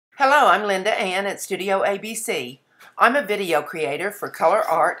Hello, I'm Linda Ann at Studio ABC. I'm a video creator for Color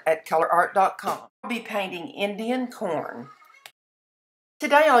Art at COLOURARTE.com. I'll be painting Indian corn.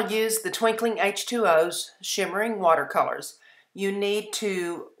 Today I'll use the Twinkling H2O's shimmering watercolors. You need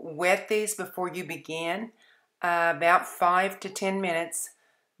to wet these before you begin, about 5 to 10 minutes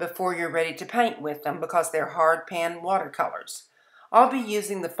before you're ready to paint with them because they're hard pan watercolors. I'll be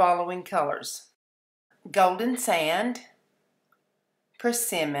using the following colors: golden sand,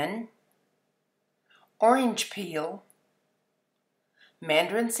 persimmon, orange peel,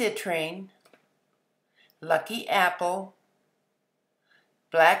 mandarin citrine, lucky apple,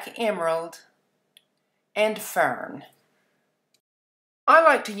 black emerald, and fern. I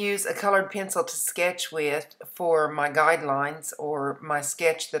like to use a colored pencil to sketch with for my guidelines or my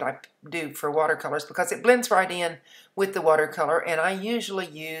sketch that I do for watercolors because it blends right in with the watercolor, and I usually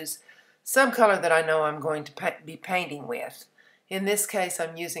use some color that I know I'm going to be painting with. In this case,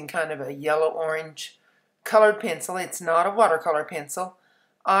 I'm using kind of a yellow-orange colored pencil. It's not a watercolor pencil.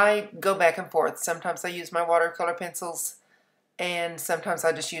 I go back and forth. Sometimes I use my watercolor pencils, and sometimes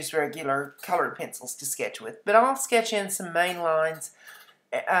I just use regular colored pencils to sketch with. But I'll sketch in some main lines,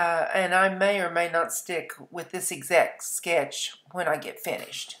 and I may or may not stick with this exact sketch when I get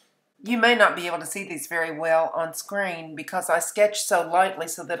finished. You may not be able to see these very well on screen because I sketch so lightly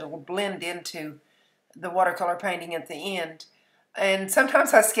so that it will blend into the watercolor painting at the end. And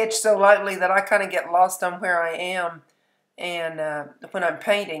sometimes I sketch so lightly that I kind of get lost on where I am and when I'm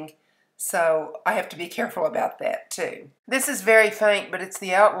painting, so I have to be careful about that too. This is very faint, but it's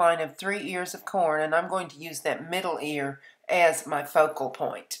the outline of 3 ears of corn, and I'm going to use that middle ear as my focal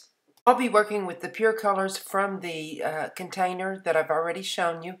point. I'll be working with the pure colors from the container that I've already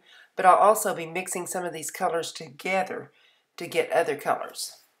shown you, but I'll also be mixing some of these colors together to get other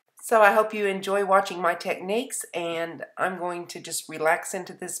colors. So I hope you enjoy watching my techniques, and I'm going to just relax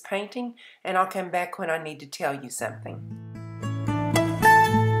into this painting, and I'll come back when I need to tell you something.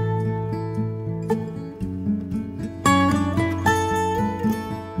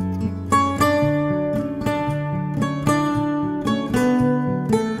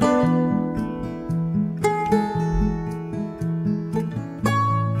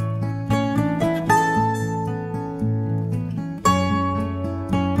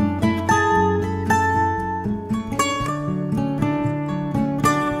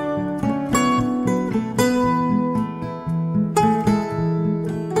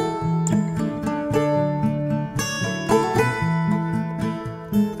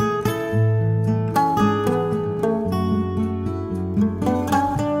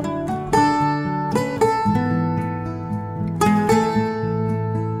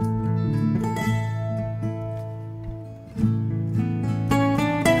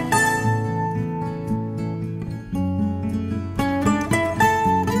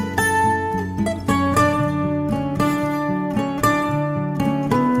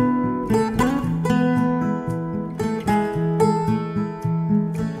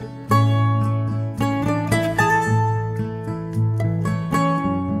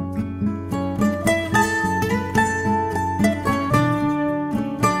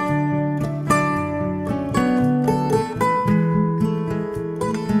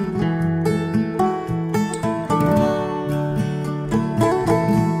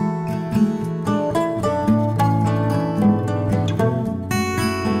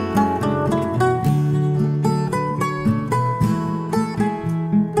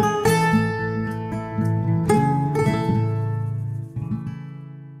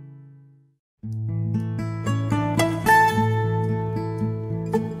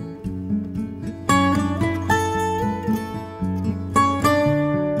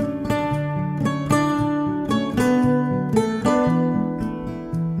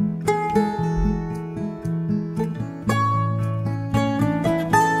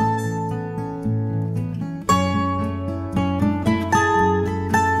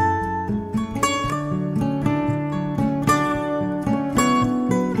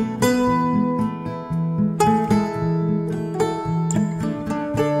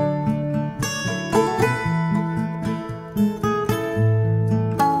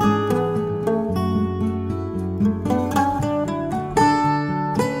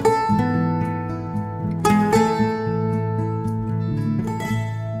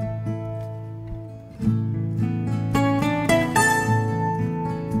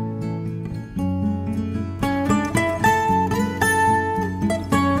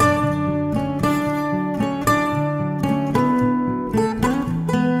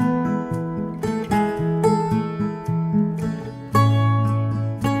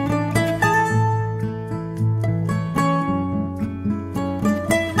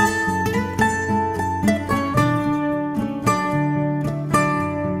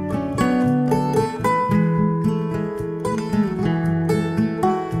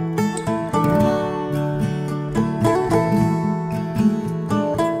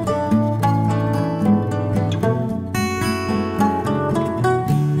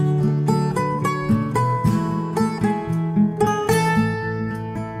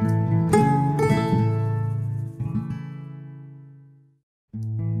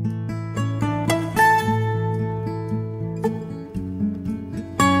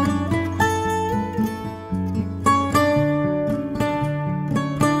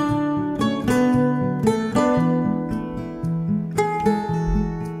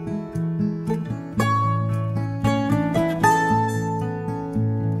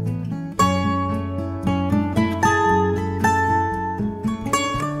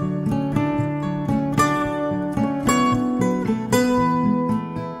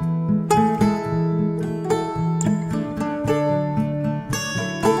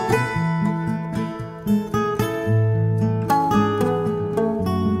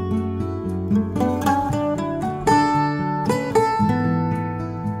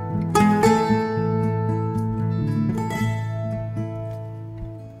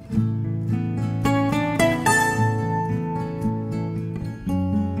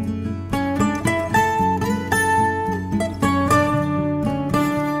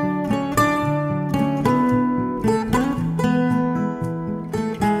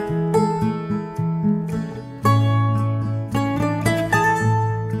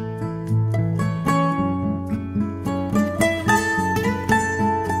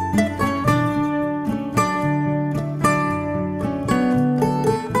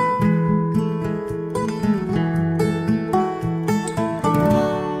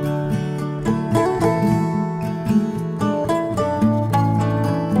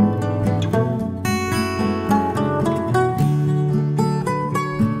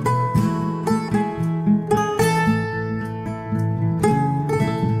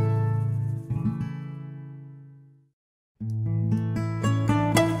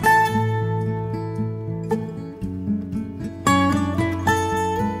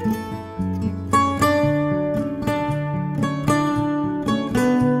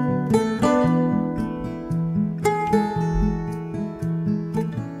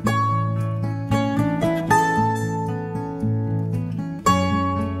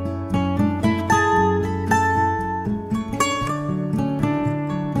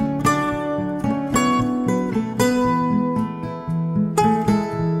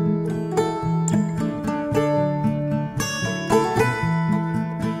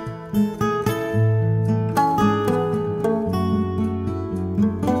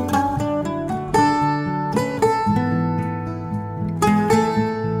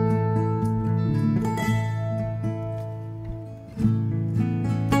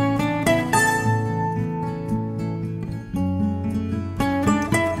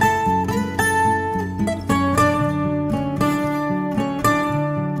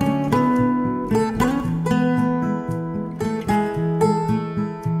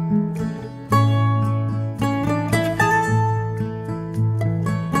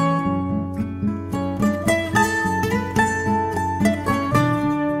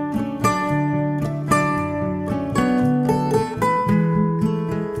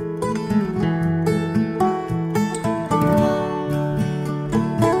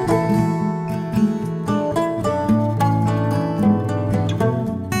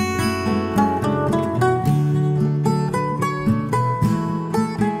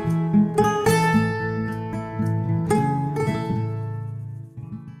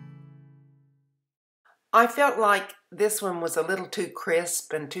 I felt like this one was a little too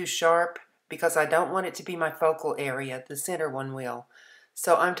crisp and too sharp because I don't want it to be my focal area. The center one will.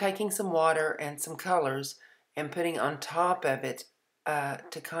 So I'm taking some water and some colors and putting on top of it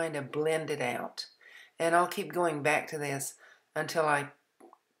to kind of blend it out. And I'll keep going back to this until I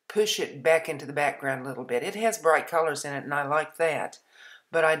push it back into the background a little bit. It has bright colors in it and I like that,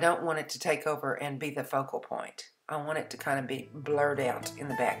 but I don't want it to take over and be the focal point. I want it to kind of be blurred out in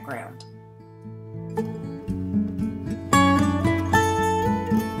the background.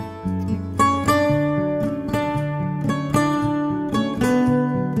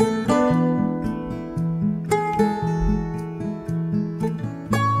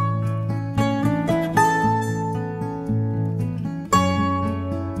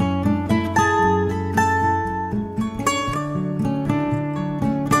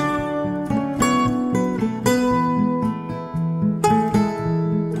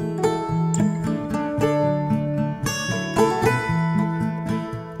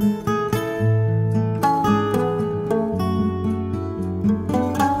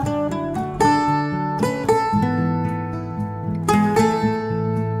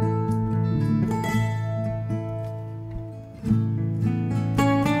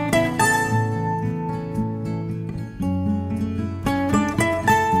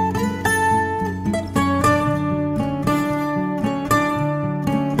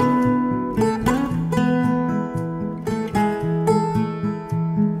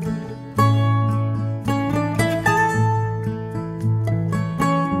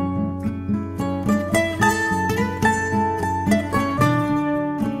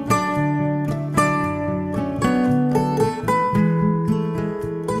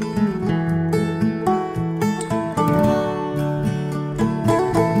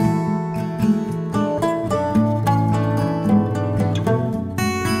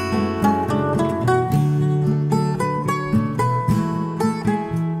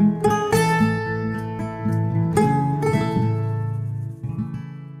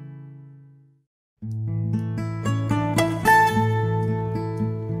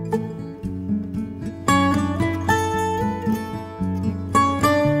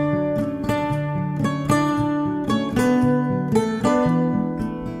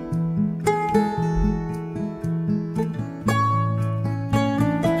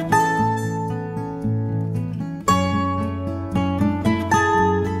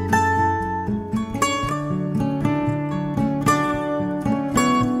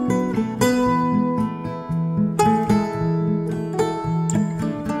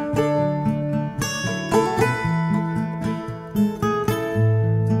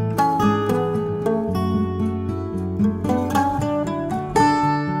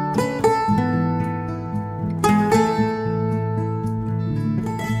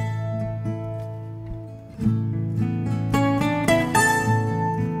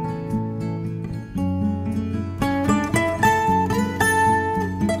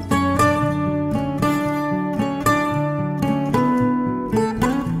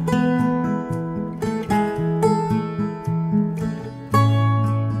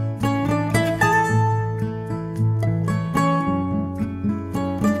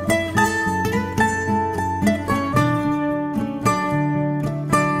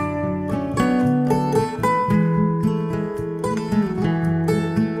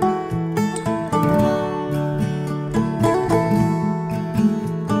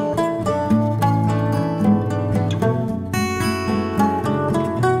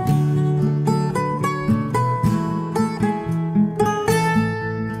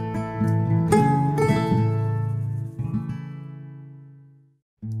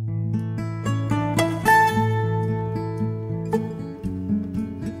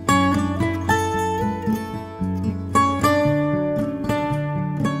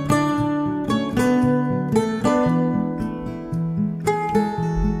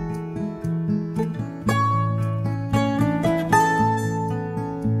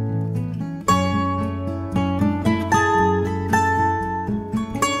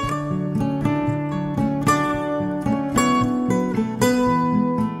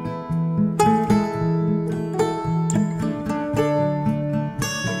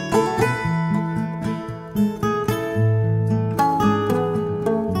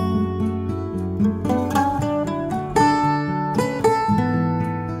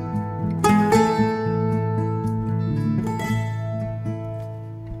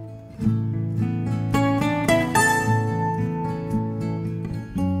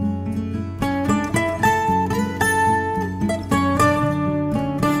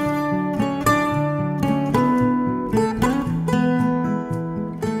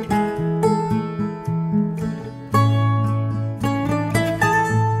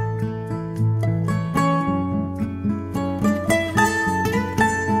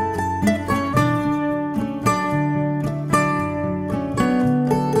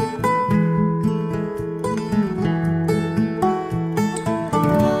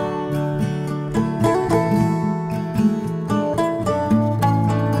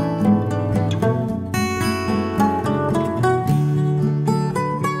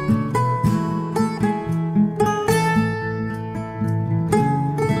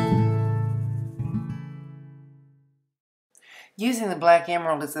 Using the black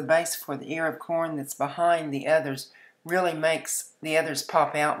emerald as the base for the ear of corn that's behind the others really makes the others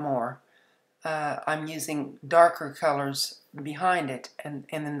pop out more. I'm using darker colors behind it and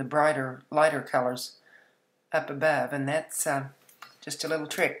then the brighter, lighter colors up above, and that's just a little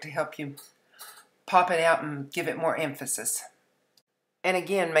trick to help you pop it out and give it more emphasis. And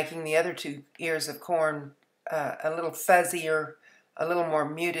again, making the other two ears of corn a little fuzzier, a little more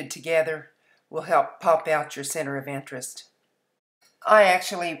muted together will help pop out your center of interest. I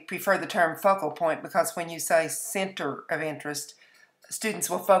actually prefer the term focal point because when you say center of interest, students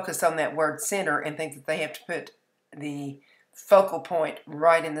will focus on that word center and think that they have to put the focal point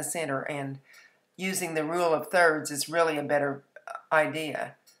right in the center, and using the rule of thirds is really a better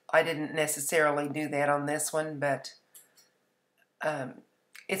idea. I didn't necessarily do that on this one, but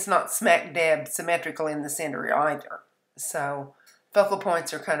it's not smack dab symmetrical in the center either. So focal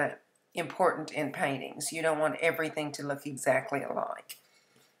points are kind of important in paintings. You don't want everything to look exactly alike.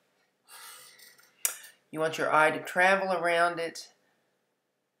 You want your eye to travel around it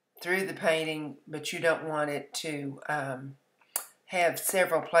through the painting, but you don't want it to have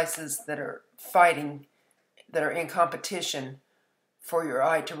several places that are fighting, that are in competition for your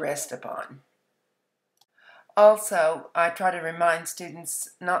eye to rest upon. Also, I try to remind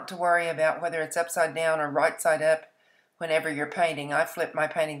students not to worry about whether it's upside down or right side up whenever you're painting. I flip my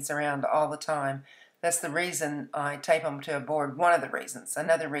paintings around all the time. That's the reason I tape them to a board, one of the reasons.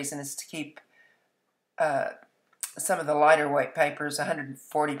 Another reason is to keep some of the lighter weight papers,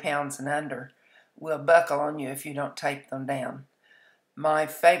 140 pounds and under, will buckle on you if you don't tape them down. My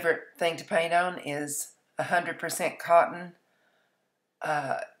favorite thing to paint on is 100% cotton,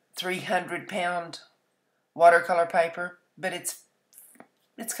 300-pound watercolor paper, but it's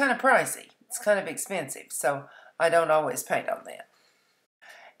kind of pricey. It's kind of expensive, so I don't always paint on that.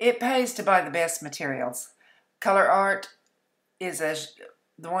 It pays to buy the best materials. ColorArt is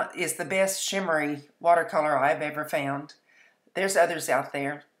the best shimmery watercolor I've ever found. There's others out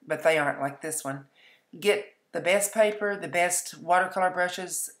there, but they aren't like this one. Get the best paper, the best watercolor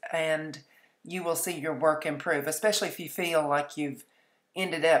brushes, and you will see your work improve, especially if you feel like you've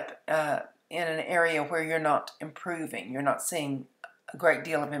ended up in an area where you're not improving, you're not seeing a great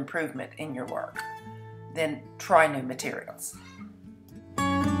deal of improvement in your work. Then try new materials.